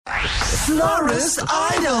Florist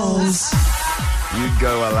Idols. You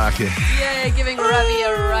go, I like it. Yeah, giving Ravi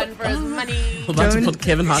a run for his money. We're about to put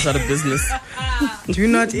Kevin Hart out of business. Do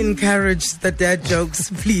not encourage the dad jokes,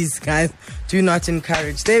 please, guys. Do not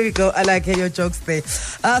encourage. There we go. I like your jokes there.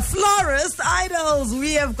 Florist Idols.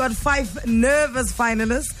 We have got 5 nervous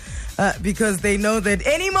finalists because they know that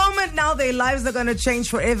any moment now their lives are going to change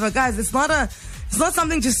forever. Guys, it's not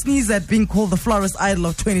something to sneeze at being called the Florist Idol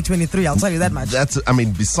of 2023. I'll tell you that much.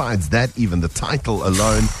 Besides that, even the title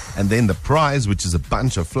alone, and then the prize, which is a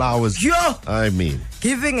bunch of flowers. Yo!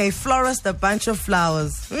 Giving a florist a bunch of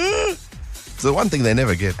flowers. It's the one thing they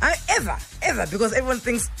never get. Ever. Because everyone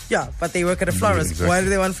thinks, but they work at a florist. Exactly. Why do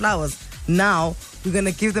they want flowers? Now, we're going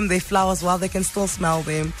to give them their flowers while they can still smell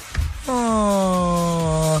them.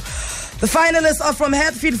 Oh. The finalists are from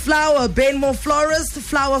Hatfield Flower, Bainmore Florist,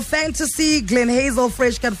 Flower Fantasy, Glen Hazel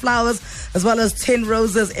Fresh Cut Flowers, as well as 10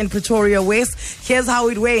 Roses in Pretoria West. Here's how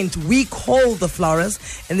it went. We called the florist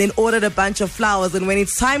and then ordered a bunch of flowers. And when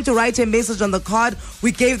it's time to write a message on the card,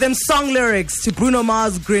 we gave them song lyrics to Bruno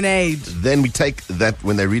Mars' Grenade. Then we take that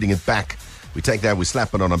when they're reading it back. We take that, we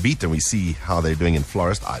slap it on a beat, and we see how they're doing in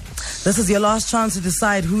Florist Idols. This is your last chance to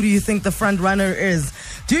decide who do you think the front runner is.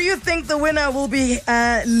 Do you think the winner will be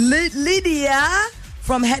Lydia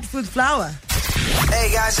from Hatfield Flower?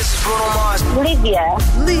 Hey guys, this is Bruno Mars. Lydia.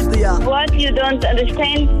 What you don't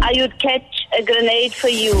understand, I would catch a grenade for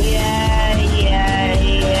you. Yeah.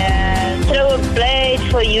 Throw a blade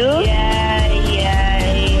for you. Yeah.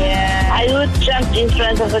 I would jump in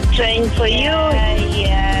front of a train for you. Yeah.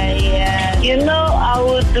 You know I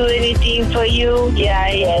would do anything for you.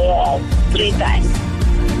 Yeah. 3 times.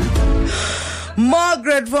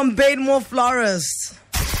 Margaret from Bainmore Florist.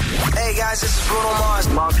 Hey guys, this is Bruno Mars.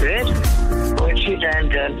 Margaret, what you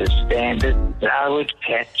don't understand is I would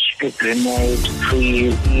catch a grenade for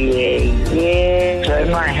you. Yeah. Throw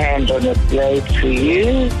my hand on a blade for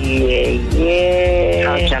you. Yeah.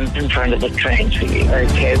 I'll jump in front of a train for you.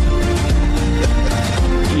 Okay.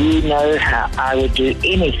 You know how I would do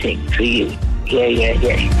anything for you.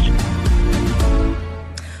 Yeah.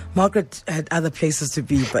 Margaret had other places to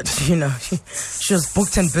be, but, she was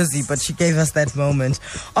booked and busy, but she gave us that moment.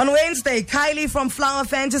 On Wednesday, Kylie from Flower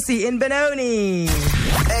Fantasy in Benoni.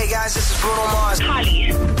 Hey guys, this is Bruno Mars.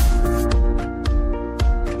 Kylie.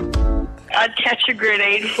 I'd catch a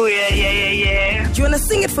grenade for you. Yeah. Do you want to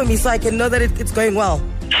sing it for me so I can know that it's going well?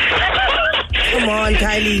 Come on,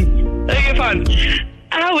 Kylie. Okay, fine.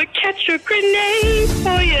 I would catch a grenade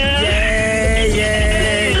for you.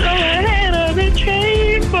 Yeah. Throw a head on the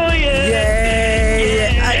train for you.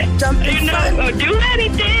 Yeah. I jump in front. I'll do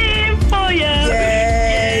anything for you.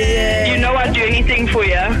 Yeah. You know I'd do anything for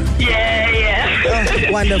you. Yeah.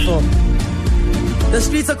 Oh, wonderful. The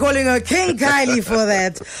streets are calling her King Kylie for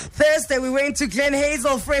that. Thursday, we went to Glen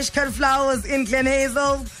Hazel Fresh Cut Flowers in Glen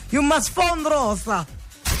Hazel. You must phone Rosa.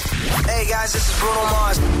 Hey guys, this is Bruno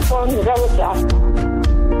Mars. Phone Rosa.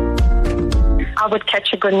 I would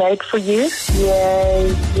catch a grenade for you. Yeah.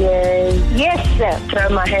 Yes, sir. Throw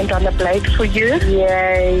my hand on a blade for you.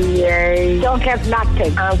 Yeah. Don't have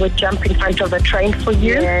nothing. I would jump in front of a train for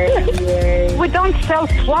you. Yeah. We don't sell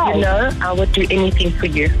flies. I would do anything for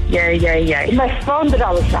you. Yeah. You must phone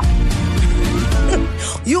Rosa.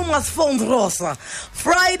 You must phone Rosa.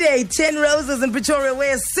 Friday, 10 Roses in Pretoria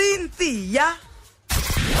West. Cynthia.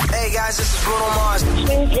 Hey guys, this is Bruno Mars.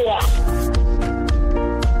 Cynthia.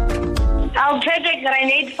 I'll catch a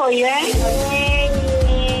grenade for you.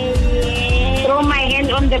 Throw my hand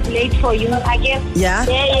on the blade for you, I guess. Yeah?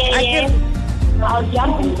 Yeah. I'll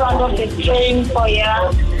jump in front of the train for you.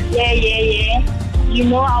 Yeah. You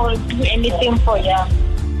know I will do anything for you.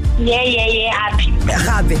 Yeah.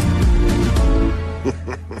 Happy.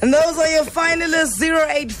 And those are your finalists.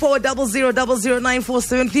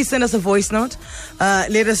 08400000947. Please send us a voice note.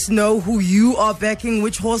 Let us know who you are backing,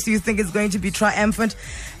 which horse do you think is going to be triumphant.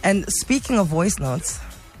 And speaking of voice notes,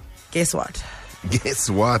 guess what?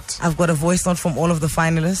 I've got a voice note from all of the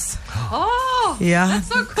finalists. Oh, yeah. That's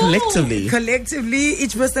so cool. Collectively,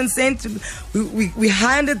 each person sent. We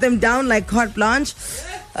handed them down like carte blanche,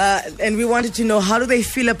 and we wanted to know how do they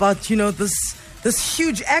feel about this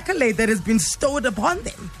huge accolade that has been bestowed upon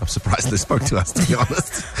them. I'm surprised they spoke to us, to be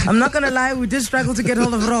honest. I'm not going to lie, we did struggle to get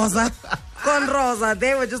hold of Rosa. Con Rosa,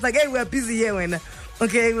 they were just like, hey, we're busy here.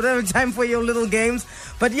 Okay, we don't have time for your little games.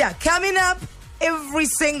 But yeah, coming up, every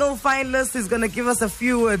single finalist is going to give us a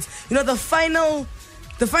few words. The final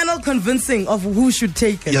convincing of who should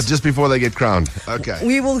take it. Yeah, just before they get crowned. Okay.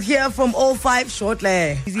 We will hear from all 5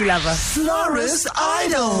 shortly. Easy lover. Florist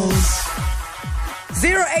Idols.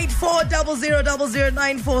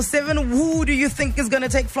 08400000947. Who do you think is going to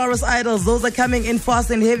take Florist Idols? Those are coming in fast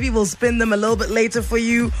and heavy. We'll spin them a little bit later for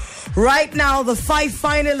you. Right now, the 5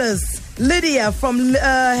 finalists. Lydia from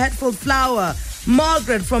Hatfield Flower.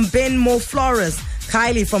 Margaret from Benmore Florist.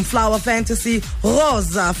 Kylie from Flower Fantasy.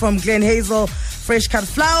 Rosa from Glen Hazel Fresh Cut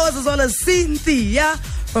Flowers, as well as Cynthia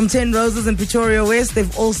from 10 Roses in Pretoria West.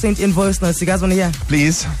 They've all sent in voice notes. You guys want to hear?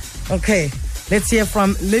 Please. Okay, let's hear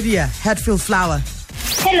from Lydia, Hatfield Flower.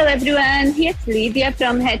 Hello everyone, here's Lydia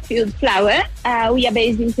from Hatfield Flower. We are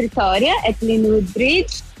based in Pretoria at Linwood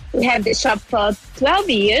Bridge. We have the shop for 12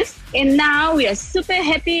 years and now we are super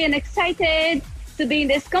happy and excited to be in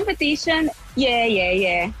this competition.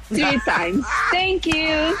 Yeah. 3 times. Thank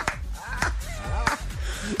you.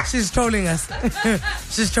 She's trolling us. I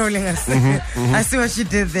see what she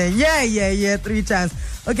did there. Yeah, 3 times.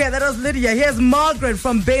 Okay, that was Lydia. Here's Margaret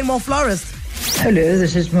from Benmore Florist. Hello,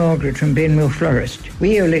 this is Margaret from Benmore Florist.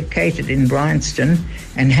 We are located in Bryanston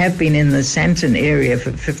and have been in the Sandton area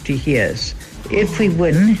for 50 years. If we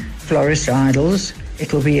win Florist Idols,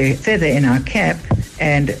 it will be a feather in our cap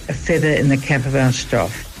and a feather in the cap of our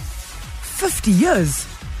staff. 50 years?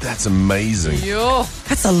 That's amazing. Yo.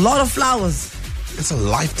 That's a lot of flowers. It's a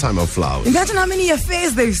lifetime of flowers. Imagine how many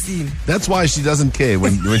affairs they've seen. That's why she doesn't care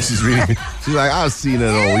when she's reading. She's like, I've seen it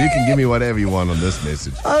all. You can give me whatever you want on this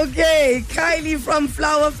message. Okay, Kylie from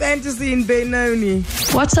Flower Fantasy in Benoni.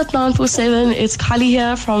 What's up, 947? It's Kylie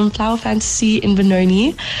here from Flower Fantasy in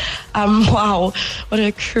Benoni. Wow, what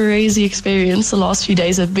a crazy experience the last few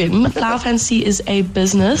days have been. Flower Fantasy is a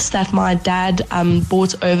business that my dad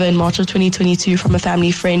bought over in March of 2022 from a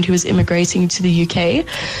family friend who was immigrating to the UK.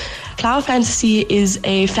 Flower Fantasy is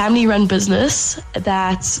a family-run business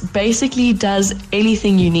that basically does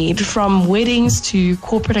anything you need, from weddings to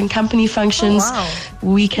corporate and company functions. Oh, wow.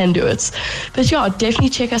 We can do it. But yeah, definitely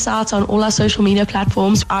check us out on all our social media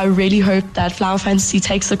platforms. I really hope that Flower Fantasy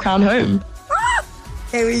takes the crown home.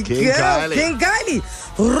 Here we King go. Kylie. King Kylie.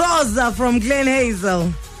 Rosa from Glen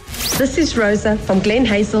Hazel. This is Rosa from Glen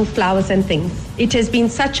Hazel Flowers and Things. It has been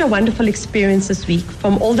such a wonderful experience this week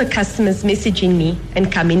from all the customers messaging me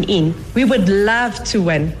and coming in. We would love to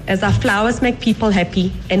win as our flowers make people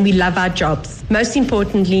happy and we love our jobs. Most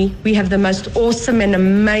importantly, we have the most awesome and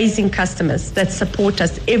amazing customers that support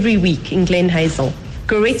us every week in Glen Hazel.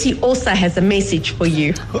 Goretti also has a message for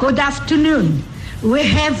you. Good afternoon. We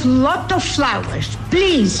have lot of flowers.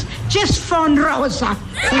 Please, just phone Rosa.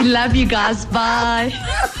 We love you guys. Bye.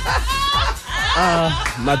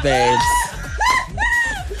 My babes.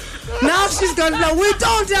 Now she's got flowers. We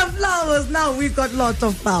don't have flowers. Now we've got lots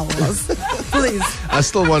of flowers. Please. I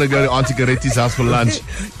still want to go to Auntie Goretti's house for lunch.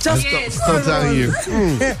 Just Stop telling you.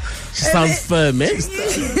 She sounds firm, eh?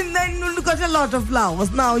 Then you got a lot of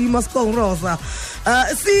flowers. Now you must call Rosa.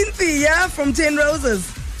 Cynthia from 10 Roses.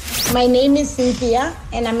 My name is Cynthia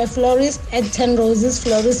and I'm a florist at 10 Roses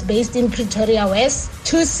Florist based in Pretoria West,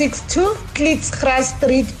 262 Klitsgrass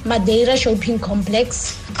Street, Madeira Shopping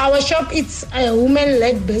Complex. Our shop is a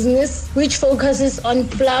woman-led business which focuses on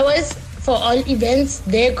flowers for all events,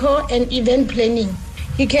 decor and event planning.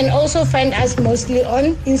 You can also find us mostly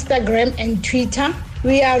on Instagram and Twitter.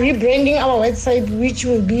 We are rebranding our website which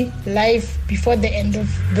will be live before the end of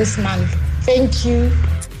this month. Thank you.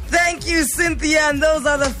 Thank you, Cynthia. And those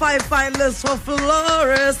are the 5 finalists for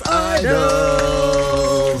Florist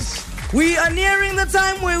Idols. We are nearing the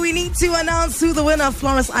time where we need to announce who the winner of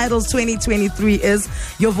Florist Idols 2023 is.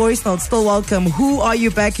 Your voice note still welcome. Who are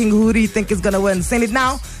you backing? Who do you think is going to win? Send it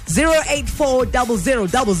now.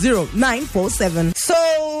 08400000947. So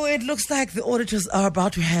it looks like the auditors are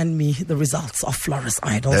about to hand me the results of Florist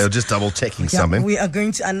Idols. They're just double checking Yeah, something. we are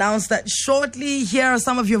going to announce that shortly. Here are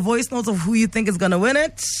some of your voice notes of who you think is going to win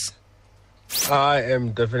it. I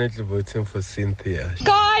am definitely voting for Cynthia.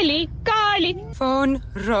 Kylie. Phone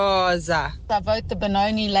Rosa. I vote the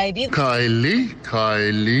Benoni lady. Kylie.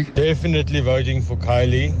 Definitely voting for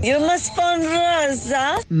Kylie. You must phone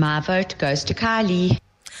Rosa. My vote goes to Kylie.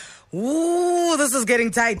 Ooh, this is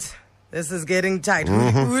getting tight. Who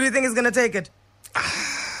do you think is going to take it?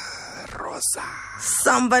 Rosa.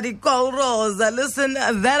 Somebody call Rosa. Listen,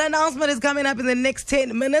 that announcement is coming up in the next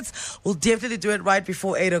 10 minutes. We'll definitely do it right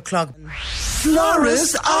before 8 o'clock.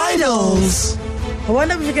 Florist Idols. I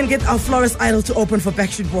wonder if we can get our Florist Idol to open for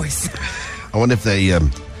Backstreet Boys. I wonder if they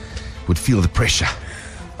would feel the pressure.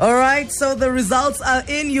 All right, so the results are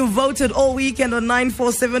in. You voted all weekend on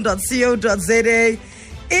 947.co.za.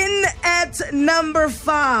 In at number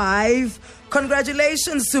 5,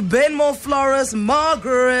 congratulations to Benmore Florist,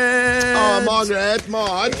 Margaret. Oh, Margaret,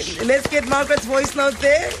 Marge. Let's get Margaret's voice note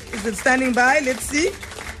there. Is it standing by? Let's see.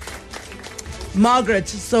 Margaret.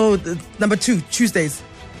 So number 2, Tuesdays.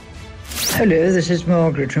 Hello, this is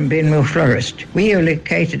Margaret from Benwell Florist. We are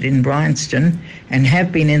located in Bryanston and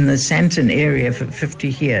have been in the Santon area for 50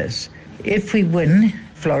 years. If we win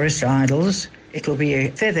Florist Idols, it'll be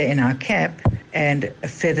a feather in our cap and a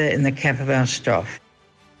feather in the cap of our staff.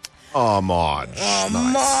 Oh, Marge. Oh,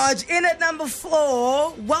 Nice. Marge. In at number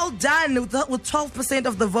 4. Well done with 12%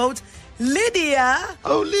 of the vote. Lydia.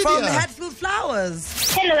 Oh, Lydia. From Hatfield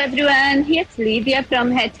Flowers. Hello everyone, here's Lydia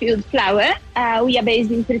from Hatfield Flower. We are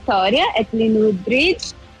based in Pretoria at Linwood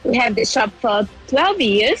Bridge. We have the shop for 12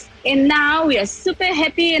 years and now we are super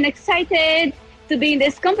happy and excited to be in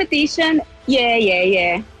this competition.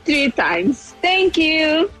 Yeah. 3 times. Thank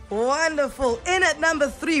you. Wonderful. In at number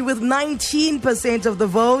 3 with 19% of the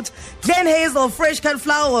vote. Glen Hazel, Fresh Cut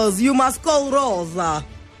Flowers. You must call Rosa.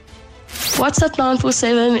 What's up,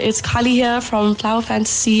 947? It's Kylie here from Flower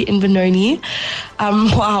Fantasy in Benoni.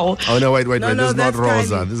 Wow. Oh, no, wait. No, This is not that's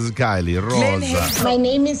Rosa. Kylie. This is Kylie. Glen Rosa. Hazel. My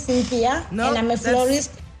name is Cynthia, and I'm a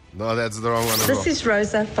florist. No, that's the wrong one. as This well. is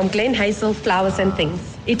Rosa from Glen Hazel Flowers and Things.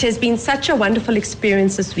 It has been such a wonderful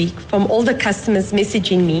experience this week from all the customers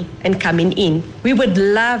messaging me and coming in. We would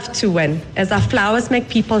love to win as our flowers make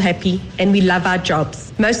people happy and we love our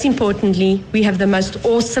jobs. Most importantly, we have the most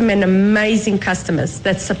awesome and amazing customers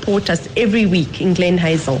that support us every week in Glen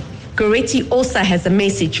Hazel. Goretti also has a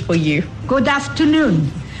message for you. Good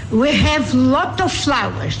afternoon. We have lot of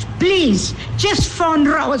flowers. Please, just phone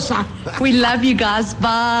Rosa. We love you guys.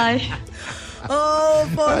 Bye. Oh,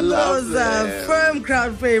 for love Rosa. them. Firm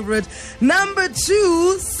crowd favorite. Number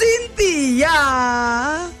 2, Cynthia.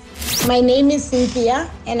 My name is Cynthia,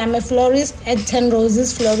 and I'm a florist at 10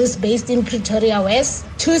 Roses Florist based in Pretoria West,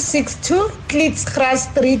 262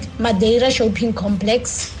 Klitsgrass Street, Madeira Shopping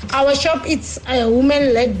Complex. Our shop is a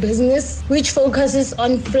woman-led business which focuses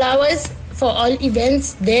on flowers for all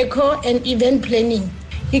events, decor, and event planning.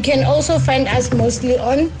 You can also find us mostly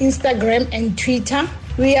on Instagram and Twitter.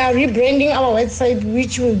 We are rebranding our website,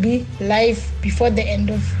 which will be live before the end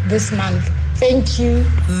of this month. Thank you.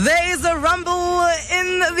 There's a rumble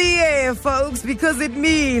in the air, folks, because it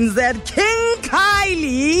means that King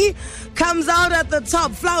Kylie comes out at the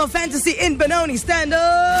top. Flower Fantasy in Benoni. Stand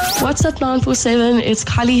up. What's up, 947? It's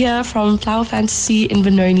Kylie here from Flower Fantasy in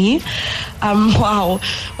Benoni. Wow,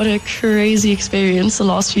 what a crazy experience the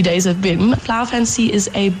last few days have been. Flower Fantasy is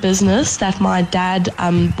a business that my dad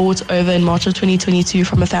bought over in March of 2022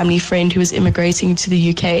 from a family friend who was immigrating to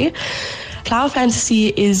the UK. Flower Fantasy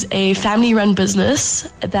is a family-run business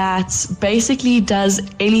that basically does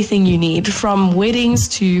anything you need, from weddings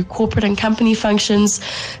to corporate and company functions.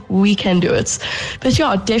 We can do it. But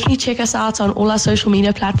yeah, definitely check us out on all our social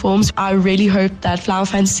media platforms. I really hope that Flower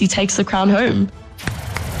Fantasy takes the crown home.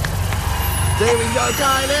 There we go,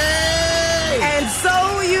 Kylie! And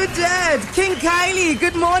so you did. King Kylie,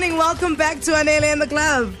 good morning. Welcome back to Anele and the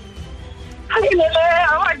Club. Hi, Lele.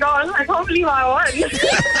 Oh my God, I can't believe I won.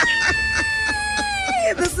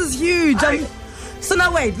 This is huge. So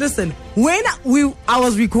now wait, listen. When I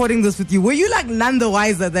was recording this with you, were you like none the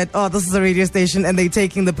wiser that, oh, this is a radio station and they're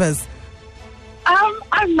taking the piss?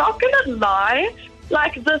 I'm not gonna lie.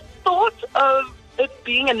 Like, the thought of it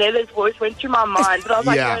being Anele's voice went through my mind, but I was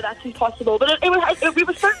like, Yeah. no, that's impossible. But we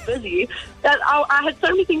were so busy that I had so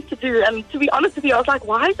many things to do, and to be honest with you, I was like,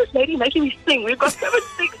 why is this lady making me sing? We've got so many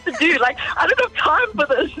things to do. Like, I don't have time for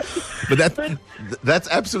this. But that's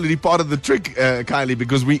absolutely part of the trick, Kylie,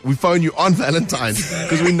 because we phone you on Valentine's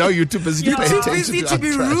because we know you're too busy to You're pay too attention busy to to our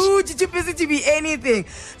be trash. rude. You're too busy to be anything.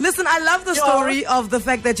 Listen, I love the story of the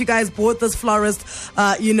fact that you guys bought this florist,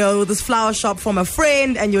 this flower shop from a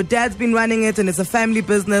friend, and your dad's been running it, and it's a family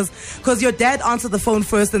business. Because your dad answered the phone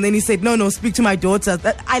first, and then he said, no, speak to my daughter.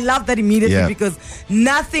 I love that immediately because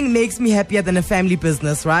nothing makes me happier than a family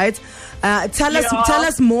business, right? Tell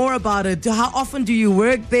us more about it. How often do you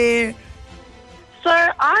work there? So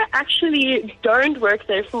I actually don't work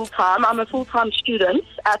there full-time. I'm a full-time student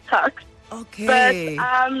at Tuck. Okay.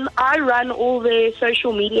 But I run all their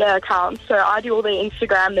social media accounts. So I do all their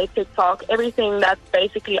Instagram, their TikTok, everything that's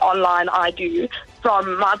basically online I do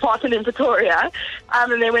from my apartment in Pretoria.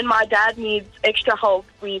 And then when my dad needs extra help,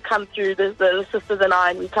 we come through, the sisters and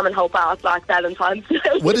I, and we come and help out like Valentine's Day.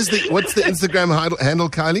 What's the Instagram handle,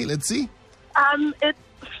 Kylie? Let's see. It's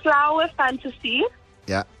Flower Fantasy.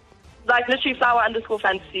 Yeah. Like literally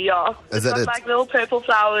flower_fantasy, yeah. Is It's that got it? like little purple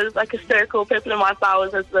flowers, like a circle, purple and white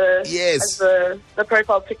flowers as the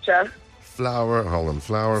profile picture.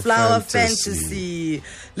 Flower Fantasy.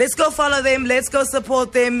 Let's go follow them. Let's go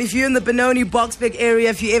support them. If you're in the Benoni Boksburg area,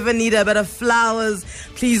 if you ever need a bit of flowers,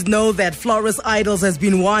 please know that Florist Idols has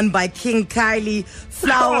been won by King Kylie.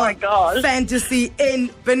 Flower Fantasy in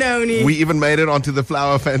Benoni. We even made it onto the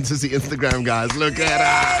Flower Fantasy Instagram, guys. Look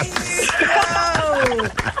at us.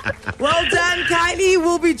 Well done, Kylie.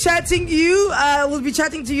 We'll be chatting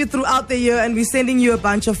to you throughout the year, and we're sending you a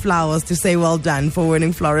bunch of flowers to say well done for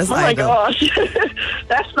winning Florist Idol. Oh my gosh.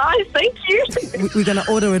 That's nice. Thank you. We're going to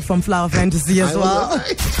order it from Flower Fantasy as well.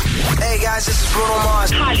 Hey guys, this is Bruno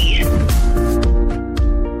Mars. Kylie.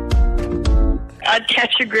 I'd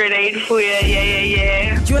catch a grenade for you.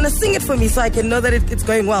 Yeah. Do you want to sing it for me so I can know that it's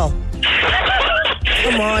going well?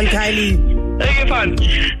 Come on, Kylie. Okay, fine.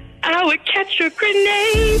 I would catch a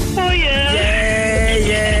grenade for you. Yeah.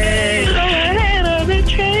 Go ahead on the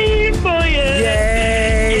train for you.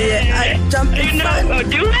 Yeah. I jump in front. I'll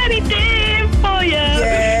do anything for you.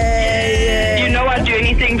 Yeah. You know I'd do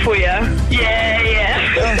anything for you.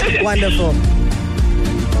 Yeah. Oh, wonderful.